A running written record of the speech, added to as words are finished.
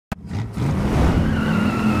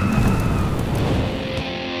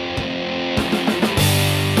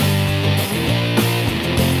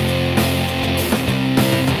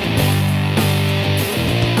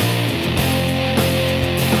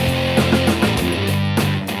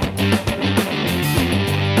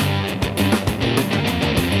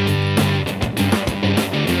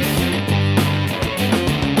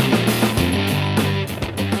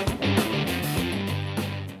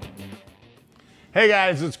Hey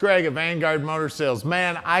guys, it's Greg at Vanguard Motor Sales.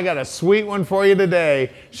 Man, I got a sweet one for you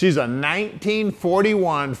today. She's a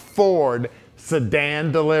 1941 Ford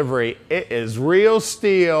Sedan Delivery. It is real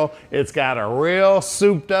steel. It's got a real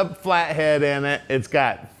souped up flathead in it. It's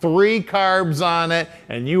got 3 carbs on it,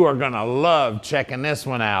 and you are gonna love checking this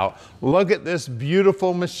one out. Look at this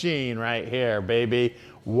beautiful machine right here, baby.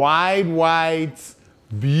 Wide whites,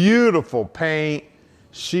 beautiful paint.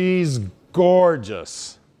 She's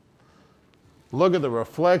gorgeous. Look at the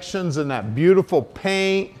reflections in that beautiful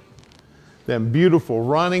paint, them beautiful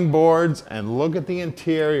running boards, and look at the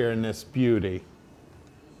interior in this beauty.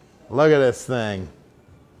 Look at this thing.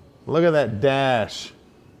 Look at that dash.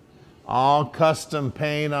 All custom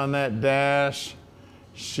paint on that dash.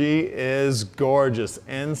 She is gorgeous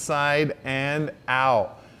inside and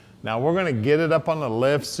out. Now we're gonna get it up on the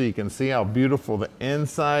lift so you can see how beautiful the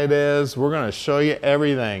inside is. We're gonna show you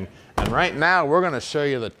everything. And right now, we're gonna show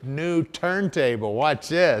you the new turntable. Watch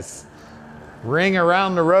this. Ring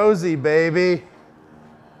around the rosy, baby.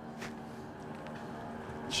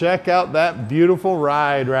 Check out that beautiful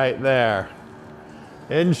ride right there.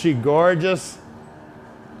 Isn't she gorgeous?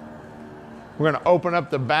 We're gonna open up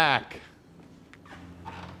the back.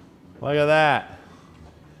 Look at that.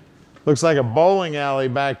 Looks like a bowling alley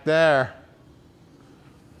back there.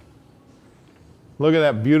 Look at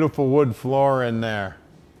that beautiful wood floor in there.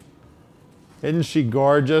 Isn't she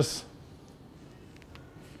gorgeous?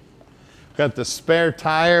 Got the spare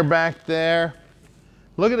tire back there.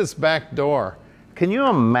 Look at this back door. Can you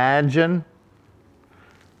imagine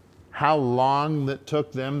how long it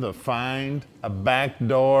took them to find a back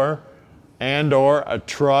door and or a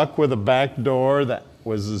truck with a back door that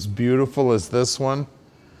was as beautiful as this one?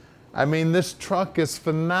 I mean, this truck is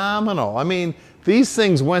phenomenal. I mean, these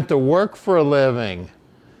things went to work for a living.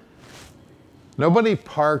 Nobody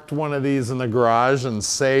parked one of these in the garage and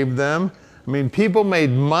saved them. I mean, people made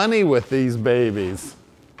money with these babies.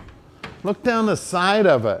 Look down the side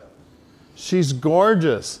of it. She's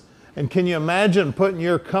gorgeous. And can you imagine putting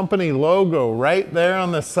your company logo right there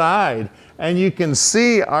on the side? And you can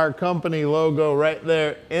see our company logo right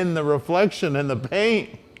there in the reflection in the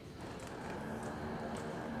paint.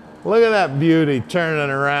 Look at that beauty turning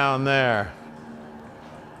around there.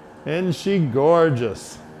 Isn't she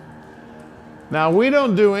gorgeous? Now, we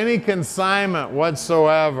don't do any consignment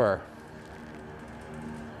whatsoever.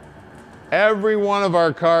 Every one of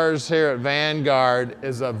our cars here at Vanguard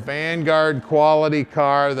is a Vanguard quality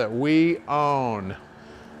car that we own.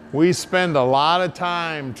 We spend a lot of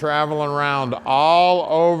time traveling around all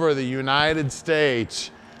over the United States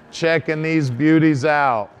checking these beauties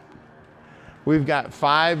out. We've got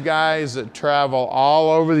 5 guys that travel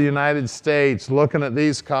all over the United States looking at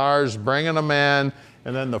these cars, bringing them in,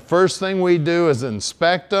 and then the first thing we do is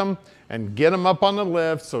inspect them and get them up on the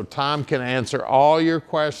lift so Tom can answer all your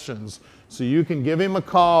questions. So you can give him a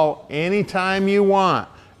call anytime you want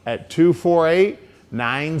at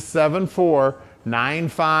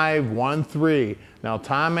 248-974-9513. Now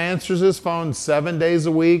Tom answers his phone 7 days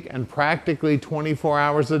a week and practically 24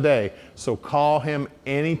 hours a day. So call him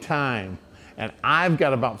anytime. And I've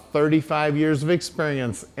got about 35 years of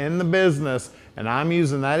experience in the business, and I'm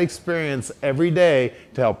using that experience every day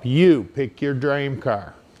to help you pick your dream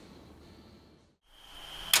car.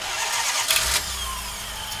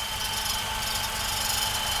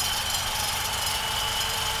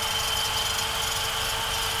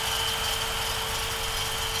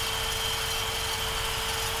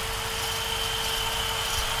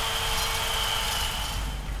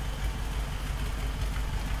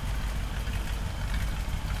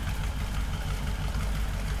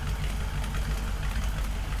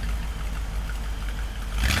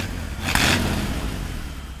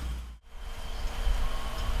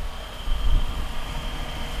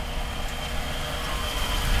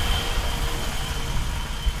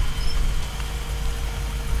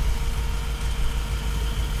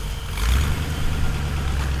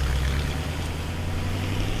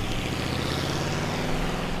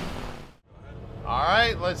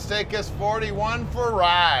 Let's take this 41 for a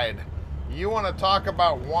ride. You want to talk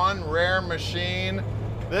about one rare machine?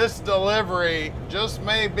 This delivery just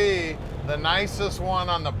may be the nicest one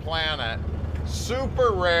on the planet.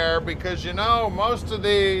 Super rare because, you know, most of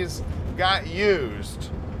these got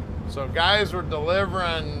used. So guys were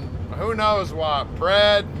delivering who knows what,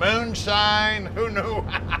 bread, moonshine, who knew?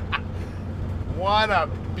 What a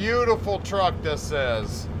beautiful truck this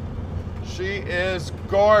is. She is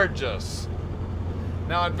gorgeous.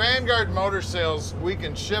 Now at Vanguard Motor Sales, we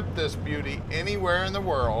can ship this beauty anywhere in the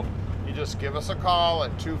world. You just give us a call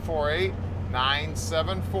at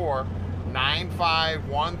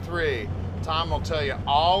 248-974-9513. Tom will tell you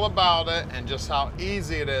all about it and just how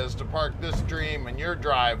easy it is to park this dream in your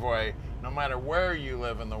driveway, no matter where you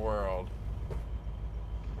live in the world.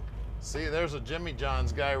 See, there's a Jimmy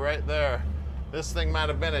John's guy right there. This thing might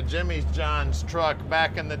have been a Jimmy John's truck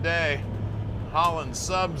back in the day, hauling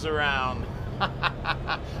subs around.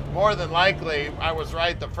 More than likely, I was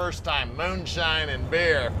right the first time, moonshine and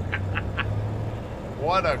beer.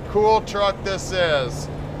 What a cool truck this is.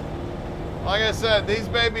 Like I said, these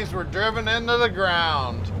babies were driven into the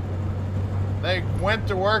ground. They went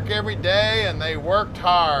to work every day and they worked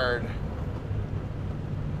hard.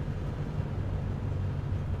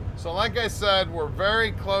 So like I said, we're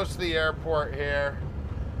very close to the airport here.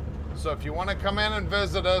 So if you want to come in and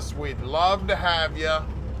visit us, we'd love to have you.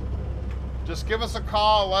 Just give us a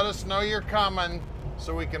call, let us know you're coming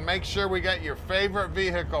so we can make sure we got your favorite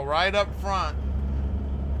vehicle right up front.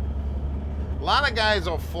 A lot of guys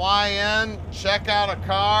will fly in, check out a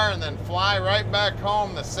car, and then fly right back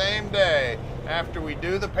home the same day after we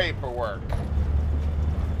do the paperwork.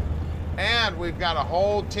 And we've got a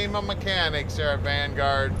whole team of mechanics here at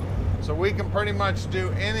Vanguard, so we can pretty much do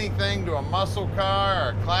anything to a muscle car or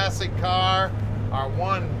a classic car or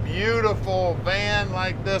one beautiful van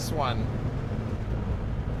like this one.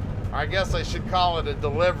 Or I guess I should call it a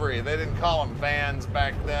delivery. They didn't call them vans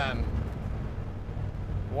back then.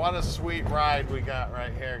 What a sweet ride we got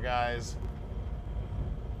right here, guys.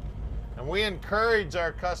 And we encourage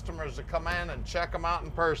our customers to come in and check them out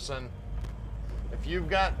in person. If you've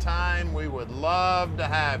got time, we would love to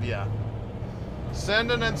have you. Send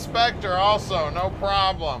an inspector also, no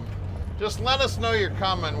problem. Just let us know you're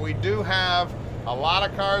coming. We do have a lot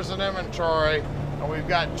of cars in inventory, and we've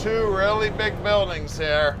got two really big buildings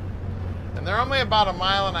here. And they're only about 1.5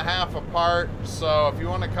 miles apart, so if you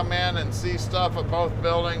want to come in and see stuff at both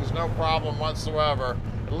buildings, no problem whatsoever.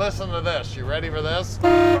 Listen to this. You ready for this?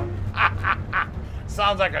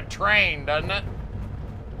 Sounds like a train, doesn't it?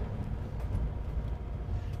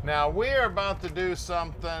 Now, we are about to do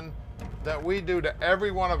something that we do to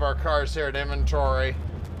every one of our cars here at inventory.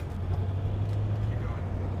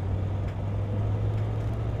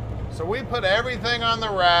 So we put everything on the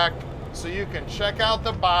rack so you can check out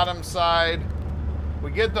the bottom side.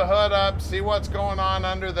 We get the hood up, see what's going on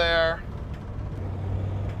under there.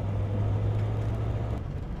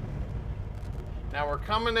 Now we're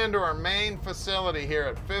coming into our main facility here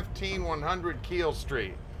at 15100 Keel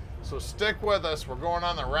Street. So stick with us, we're going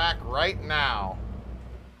on the rack right now.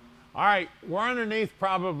 All right, we're underneath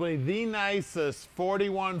probably the nicest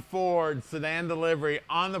 41 Ford Sedan Delivery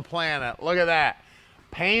on the planet. Look at that.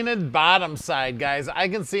 Painted bottom side, guys. I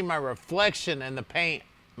can see my reflection in the paint.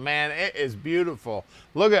 Man, it is beautiful.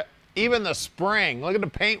 Look at even the spring. Look at the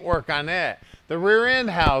paint work on it. The rear end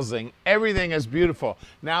housing, everything is beautiful.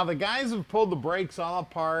 Now, the guys have pulled the brakes all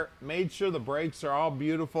apart, made sure the brakes are all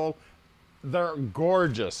beautiful. They're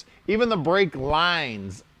gorgeous. Even the brake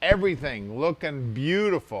lines, everything looking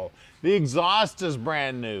beautiful. The exhaust is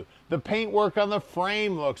brand new. The paintwork on the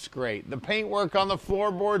frame looks great. The paintwork on the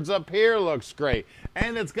floorboards up here looks great.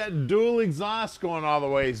 And it's got dual exhaust going all the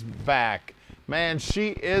way back. Man, she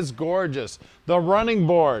is gorgeous. The running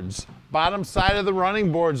boards, bottom side of the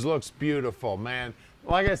running boards looks beautiful, man.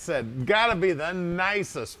 Like I said, gotta be the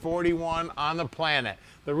nicest 41 on the planet.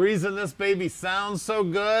 The reason this baby sounds so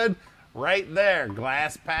good, right there,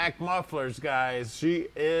 glass pack mufflers, guys. She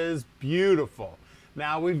is beautiful.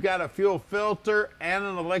 Now we've got a fuel filter and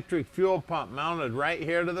an electric fuel pump mounted right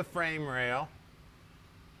here to the frame rail.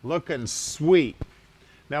 Looking sweet.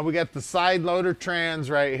 Now we got the side loader trans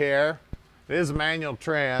right here. It is manual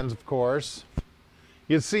trans, of course.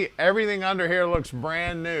 You can see everything under here looks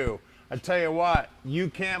brand new. I tell you what, you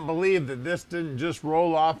can't believe that this didn't just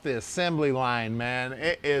roll off the assembly line, man.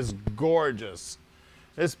 It is gorgeous.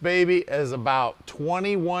 This baby is about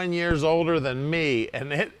 21 years older than me,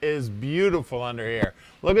 and it is beautiful under here.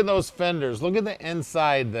 Look at those fenders. Look at the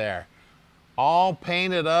inside there. All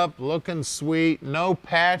painted up, looking sweet. No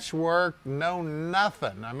patchwork, no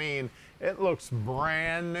nothing. I mean, it looks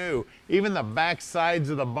brand new. Even the back sides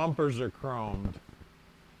of the bumpers are chromed.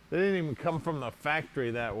 They didn't even come from the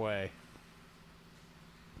factory that way.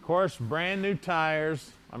 Of course, brand new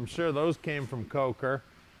tires. I'm sure those came from Coker.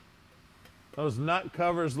 Those nut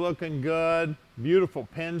covers looking good. Beautiful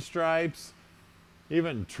pinstripes.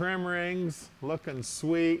 Even trim rings looking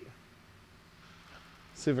sweet.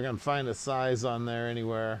 See if I can find a size on there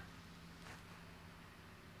anywhere.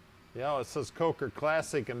 Yeah, it says Coker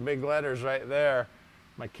Classic in big letters right there.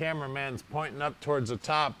 My cameraman's pointing up towards the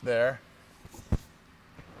top there.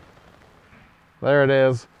 There it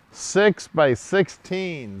is. 6 by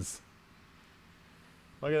 16s.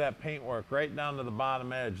 Look at that paintwork right down to the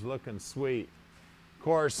bottom edge, looking sweet. Of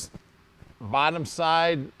course, bottom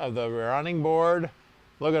side of the running board,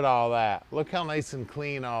 look at all that. Look how nice and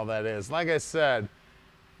clean all that is. Like I said,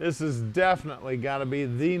 this has definitely got to be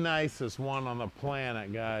the nicest one on the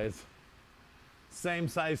planet, guys. Same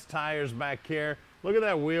size tires back here. Look at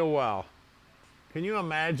that wheel well. Can you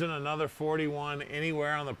imagine another 41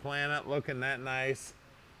 anywhere on the planet looking that nice?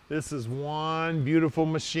 This is one beautiful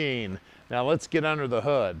machine. Now let's get under the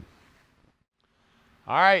hood.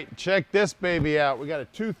 All right, check this baby out. We got a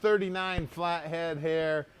 239 flathead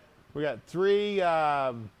here. We got 3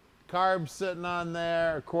 carbs sitting on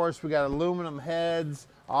there. Of course, we got aluminum heads,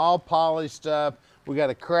 all polished up. We got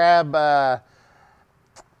a crab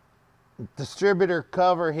distributor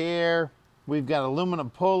cover here. We've got aluminum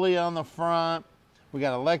pulley on the front. We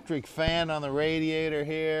got electric fan on the radiator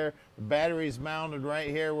here. The battery's mounted right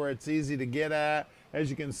here where it's easy to get at. As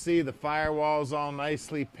you can see, the firewall's all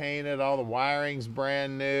nicely painted. All the wiring's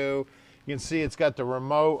brand new. You can see it's got the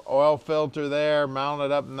remote oil filter there,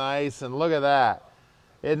 mounted up nice. And look at that.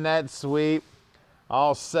 Isn't that sweet?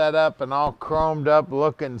 All set up and all chromed up,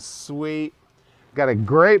 looking sweet. Got a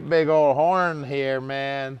great big old horn here,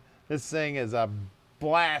 man. This thing is a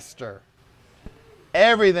blaster.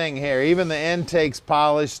 Everything here, even the intake's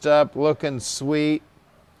polished up, looking sweet.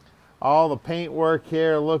 All the paintwork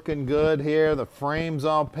here looking good here. The frame's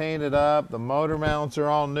all painted up. The motor mounts are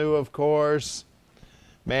all new, of course.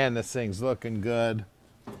 Man, this thing's looking good.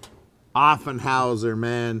 Offenhauser,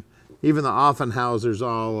 man. Even the Offenhauser's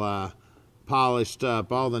all polished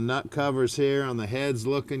up. All the nut covers here on the head's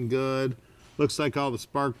looking good. Looks like all the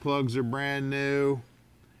spark plugs are brand new.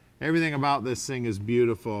 Everything about this thing is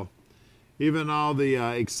beautiful. Even all the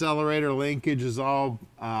accelerator linkage is all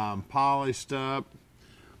polished up.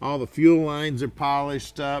 All the fuel lines are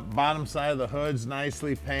polished up. Bottom side of the hood's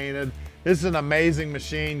nicely painted. This is an amazing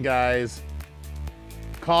machine, guys.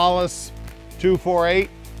 Call us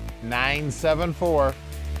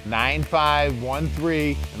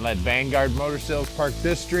 248-974-9513 and let Vanguard Motor Sales park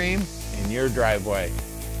this dream in your driveway.